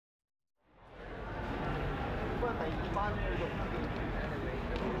All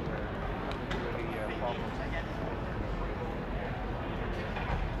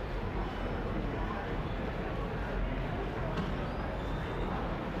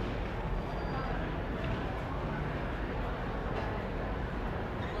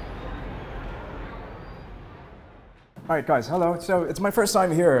right, guys, hello. So it's my first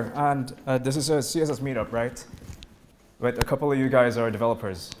time here, and this is a CSS meetup, right? But a couple of you guys are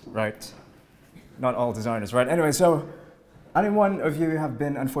developers, right? Not all designers, right? Anyway, so any one of you have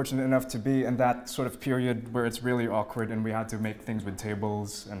been unfortunate enough to be in that sort of period where it's really awkward and we had to make things with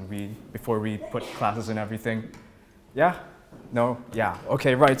tables and before we put classes and everything? Yeah? No? Yeah.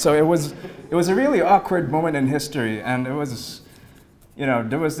 Okay, right. So it was a really awkward moment in history, and it was, you know,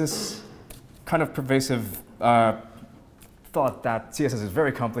 there was this kind of pervasive thought that CSS is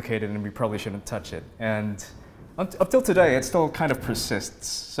very complicated and we probably shouldn't touch it. And up till today, it still kind of persists.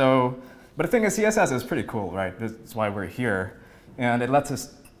 So, but the thing is, CSS is pretty cool, right? That's why we're here. And it lets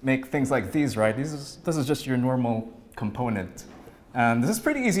us make things like these, right? This is just your normal component. And this is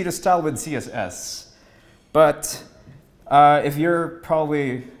pretty easy to style with CSS. But if you're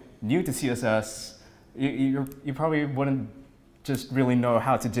probably new to CSS, you probably wouldn't just really know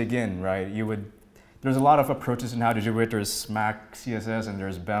how to dig in, right? There's a lot of approaches in how to do it. There's Smack CSS and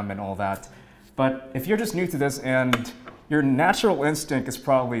there's BEM and all that. But if you're just new to this and your natural instinct is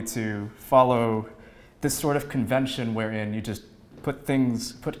probably to follow this sort of convention wherein you just put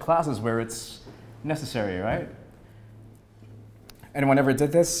classes where it's necessary, right? Anyone ever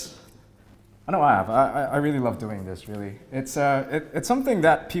did this? I know I have. I really love doing this, really. It's something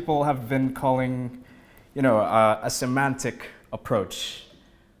that people have been calling, you know, a semantic approach.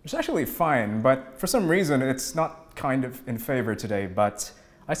 It's actually fine, but for some reason it's not kind of in favor today, but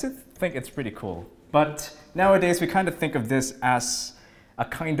I still think it's pretty cool. But nowadays we kind of think of this as a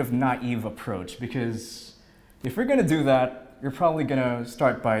kind of naive approach, because if you're going to do that, you're probably going to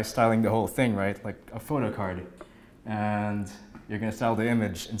start by styling the whole thing, right? Like a photo card. And you're going to style the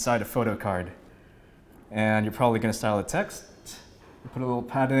image inside a photo card. And you're probably going to style the text, you put a little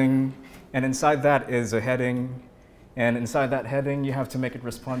padding, and inside that is a heading. And inside that heading, you have to make it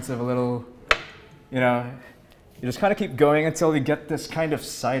responsive a little, you know. You just kind of keep going until you get this kind of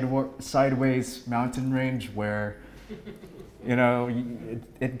sideways mountain range where, you know,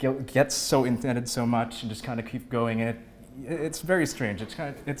 it gets so indented so much and just kind of keep going. And it's very strange.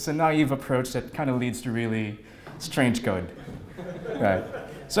 It's a naive approach that kind of leads to really strange code. Right.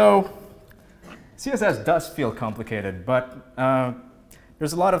 So CSS does feel complicated, but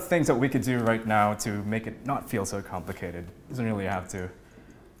there's a lot of things that we could do right now to make it not feel so complicated. It doesn't really have to.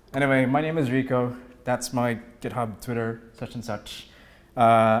 Anyway, my name is Rico. That's my GitHub, Twitter, such and such.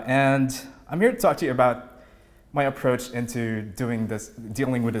 And I'm here to talk to you about my approach into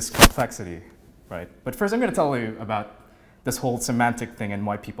dealing with this complexity, right? But first, I'm going to tell you about this whole semantic thing and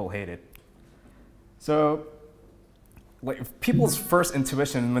why people hate it. So, like, people's first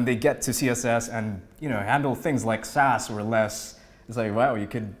intuition when they get to CSS and, you know, handle things like Sass or less, it's like, wow, you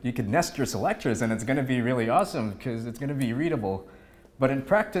could nest your selectors and it's going to be really awesome because it's going to be readable. But in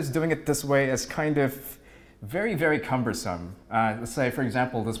practice, doing it this way is kind of very, very cumbersome. Let's say, for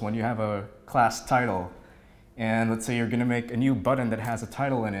example, this one, you have a class title. And let's say you're going to make a new button that has a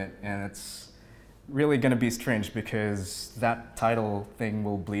title in it. And it's really going to be strange because that title thing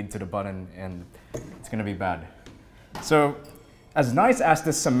will bleed to the button and it's going to be bad. So as nice as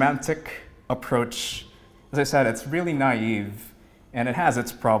this semantic approach, as I said, it's really naive. And it has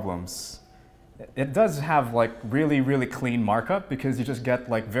its problems. It does have like really, really clean markup because you just get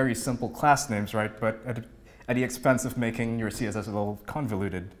like very simple class names, right? But at the expense of making your CSS a little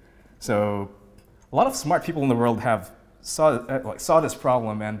convoluted. So a lot of smart people in the world have saw this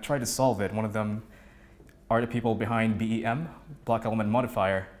problem and tried to solve it. One of them are the people behind BEM, Block Element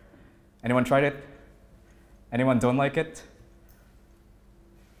Modifier. Anyone tried it? Anyone don't like it?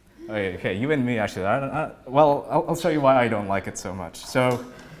 Okay, you and me, actually. Well, I'll show you why I don't like it so much. So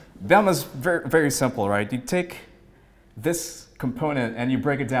BEM is very, very simple, right? You take this component and you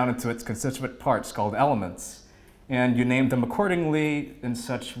break it down into its constituent parts called elements. And you name them accordingly in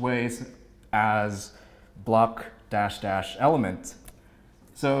such ways as block -- element.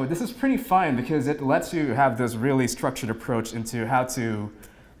 So this is pretty fine because it lets you have this really structured approach into how to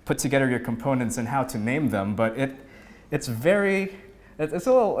put together your components and how to name them. But it gets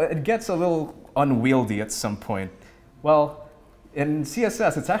a little unwieldy at some point. Well, in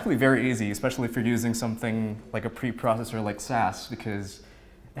CSS, it's actually very easy, especially if you're using something like a preprocessor like Sass, because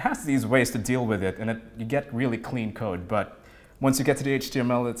it has these ways to deal with it, and you get really clean code. But once you get to the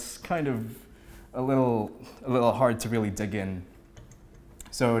HTML, it's kind of a little hard to really dig in.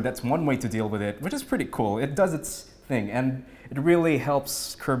 So that's one way to deal with it, which is pretty cool. It does its thing. And it really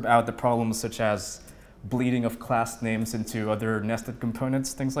helps curb out the problems such as bleeding of class names into other nested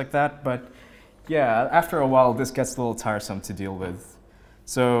components, things like that. But yeah, after a while, this gets a little tiresome to deal with.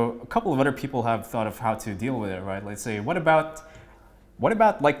 So a couple of other people have thought of how to deal with it, right? Let's say, what about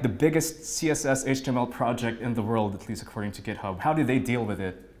like the biggest CSS HTML project in the world, at least according to GitHub? How do they deal with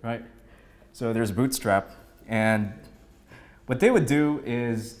it, right? So there's Bootstrap, and what they would do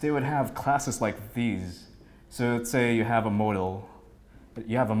is they would have classes like these. So let's say you have a modal.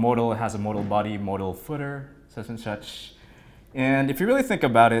 You have a modal, it has a modal body, modal footer, such and such. And if you really think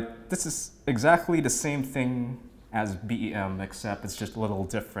about it, this is exactly the same thing as BEM, except it's just a little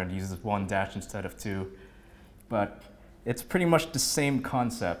different. It uses 1 dash instead of 2. But it's pretty much the same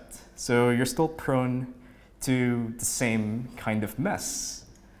concept. So you're still prone to the same kind of mess.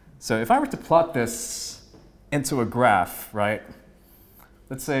 So if I were to plot this into a graph, right?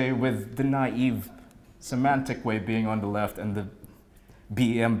 Let's say with the naive semantic way being on the left and the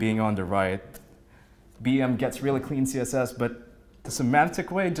BEM being on the right. BEM gets really clean CSS, but the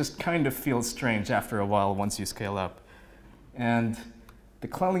semantic way just kind of feels strange after a while once you scale up. And the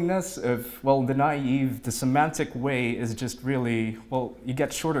cleanliness of, well, the semantic way is just really, well, you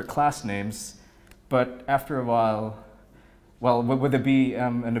get shorter class names, but after a while, well, with the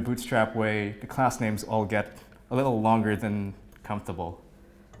BEM and the Bootstrap way, the class names all get a little longer than comfortable.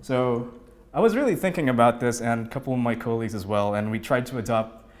 So I was really thinking about this, and a couple of my colleagues as well, and I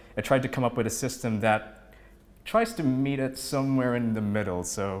tried to come up with a system that tries to meet it somewhere in the middle.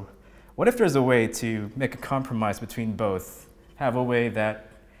 So what if there's a way to make a compromise between both? Have a way that,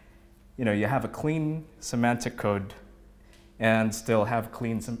 you know, you have a clean semantic code and still have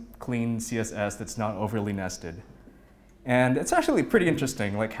clean CSS that's not overly nested. And it's actually pretty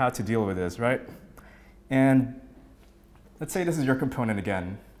interesting, like how to deal with this, right? And let's say this is your component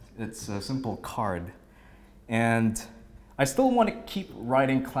again. It's a simple card. And I still want to keep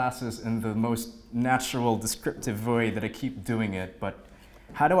writing classes in the most natural, descriptive way that I keep doing it, but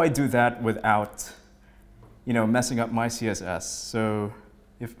how do I do that without, you know, messing up my CSS? So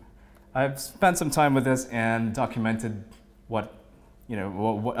if I've spent some time with this and documented what, you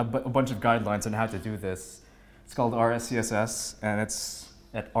know, a bunch of guidelines on how to do this. It's called RSCSS, and it's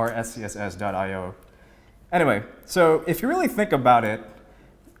at rscss.io. Anyway, so if you really think about it,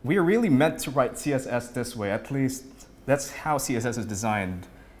 we are really meant to write CSS this way. At least that's how CSS is designed,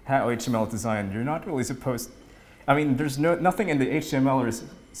 how HTML is designed. You're not really supposed, I mean, there's nothing in the HTML or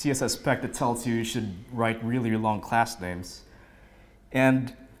CSS spec that tells you should write really long class names.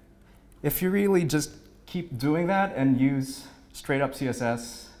 And if you really just keep doing that and use straight up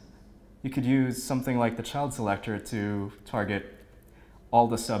CSS, you could use something like the child selector to target all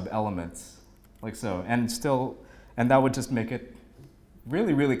the sub-elements, like so. And that would just make it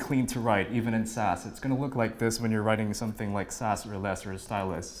really clean to write, even in Sass. It's going to look like this when you're writing something like Sass or Less or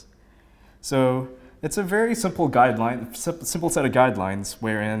Stylus. So it's a very simple guideline, simple set of guidelines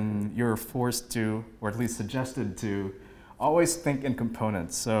wherein you're forced to, or at least suggested to, always think in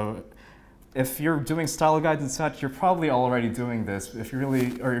components. So if you're doing style guides and such, you're probably already doing this if you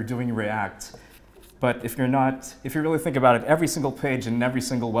really, or you're doing React. But if you're not, if you really think about it, every single page and every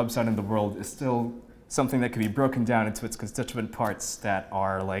single website in the world is still something that can be broken down into its constituent parts that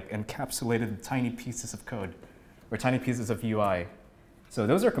are like encapsulated tiny pieces of code or tiny pieces of UI. So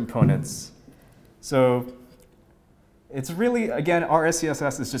those are components. So it's really, again,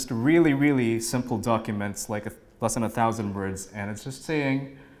 RSCSS is just really simple documents, like less than 1,000 words, and it's just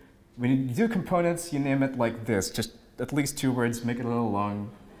saying, when you do components, you name it like this, just at least 2 words, make it a little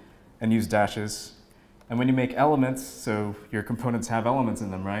long, and use dashes. And when you make elements, so your components have elements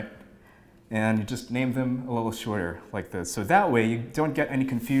in them, right? And you just name them a little shorter, like this. So that way, you don't get any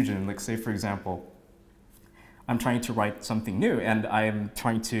confusion. Like say, for example, I'm trying to write something new, and I'm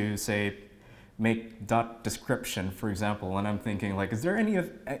trying to, say, make dot description, for example, and I'm thinking, like, is there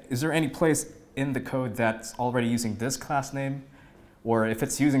any place in the code that's already using this class name? Or if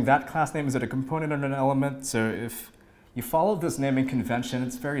it's using that class name, is it a component or an element? So if you follow this naming convention,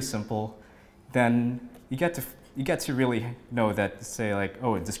 it's very simple, then you get to really know that, say like,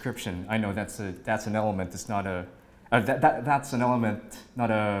 oh, a description, I know that's an element, it's not a, that's an element,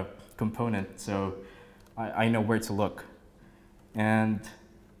 not a component, so I know where to look. And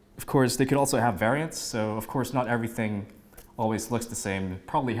of course, they could also have variants, so of course not everything always looks the same. It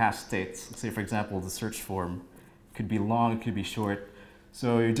probably has states. Let's say, for example, the search form could be long, it could be short.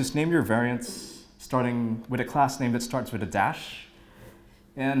 So you just name your variants starting with a class name that starts with a dash.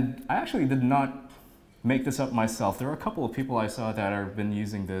 And I actually did not make this up myself. There are a couple of people I saw that have been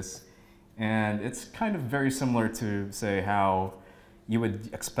using this, and it's kind of very similar to, say, how you would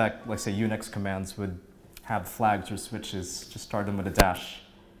expect, like, say, Unix commands would have flags or switches, just start them with a dash.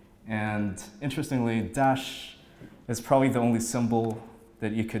 And interestingly, dash is probably the only symbol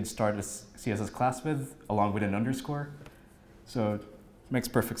that you could start a CSS class with, along with an underscore. So it makes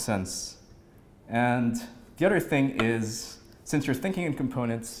perfect sense. And the other thing is, since you're thinking in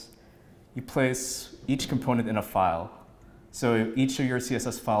components, you place each component in a file. So each of your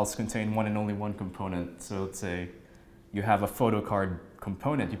CSS files contain one and only one component. So let's say you have a photo card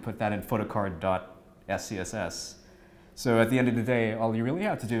component, you put that in photocard.scss. So at the end of the day, all you really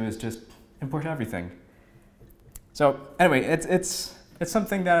have to do is just import everything. So anyway, it's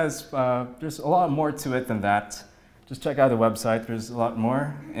something that is, there's a lot more to it than that. Just check out the website, there's a lot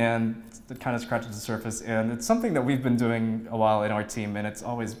more, and it kind of scratches the surface. And it's something that we've been doing a while in our team, and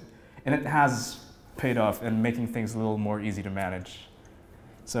it has paid off in making things a little more easy to manage.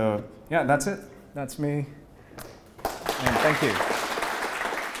 So yeah, that's it. That's me. And thank you.